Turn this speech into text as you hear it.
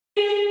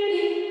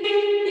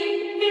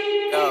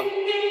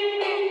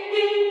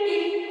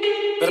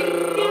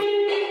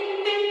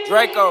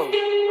Draco. What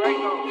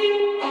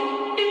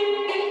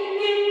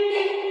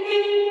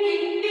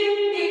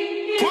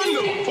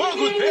the fuck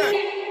was that?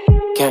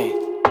 Gang.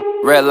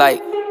 Red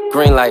light,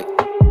 green light.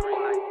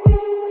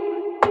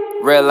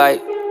 Red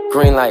light,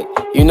 green light.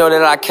 You know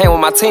that I came with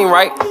my team,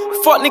 right?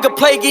 Fuck nigga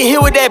play, get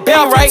hit with that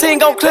bell, right? Team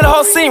gon' clear the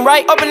whole scene,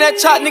 right? Up in that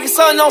chop, nigga,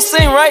 something don't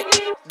seem right.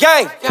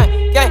 Gang,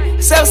 gang,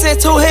 gang.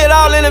 762 hit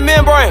all in the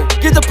membrane.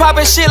 Get to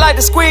poppin' shit like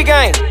the Squid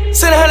Game.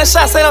 Send 100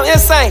 shots, say I'm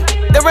insane.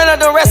 They ran out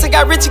the rest and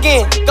got rich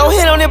again. Go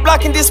hit on that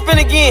block and then spin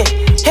again.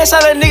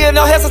 Headshot a nigga,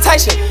 no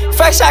hesitation.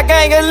 Fake shot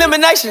gang,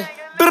 elimination.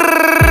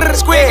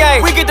 Squid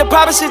Game. We get the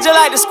poppin' shit just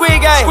like the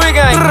Squid Game. Squid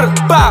Game.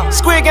 Bow.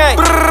 Squid Game.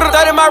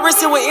 30 my wrist,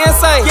 it was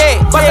insane.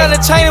 Yeah. Bust down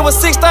the chain, it was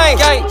 6 things.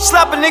 Gang.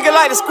 Slap a nigga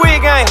like the Squid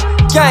Game.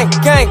 Gang,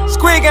 gang,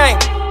 Squid Game.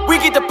 We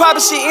get the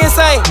poppin' shit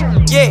insane.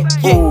 Yeah,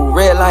 yeah. Ooh,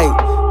 red light,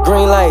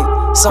 green light.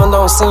 Sun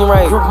don't seem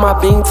right. Grip my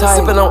bean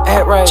tight. Sippin' on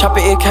act right. Chopper,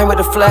 it came with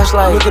a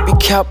flashlight. Nigga be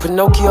cap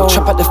Pinocchio.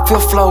 Trap out the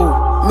 5th floor.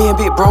 Me and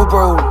big bro.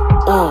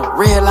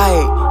 Red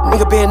light.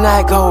 Nigga be a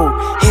night gold.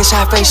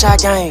 Headshot, face shot,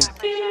 gang.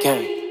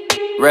 Gang.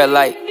 Red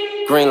light,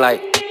 green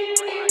light.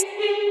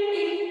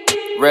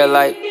 Red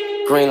light,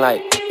 green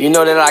light. You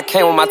know that I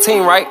came with my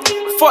team, right?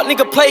 Fuck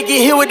nigga play,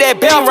 get hit with that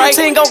bell, right?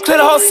 Team gon' clear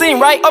the whole scene,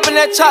 right? Up in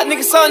that chop,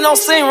 nigga, something don't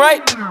seem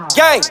right.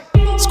 Gang,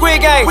 Squid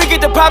Game. We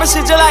get the poppin'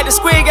 shit just like the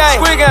Squid Game.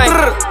 Squid Game.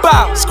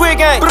 Bow,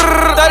 Squid Game.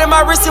 30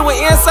 my wrist, it was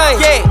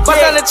insane. Yeah. Bust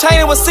down the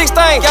chain, it was 6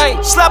 things.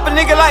 Gang. Slap a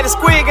nigga like the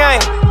Squid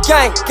Game.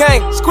 Gang, gang,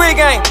 Squid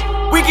Game.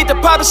 We get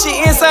the poppin' shit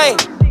insane.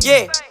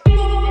 Yeah.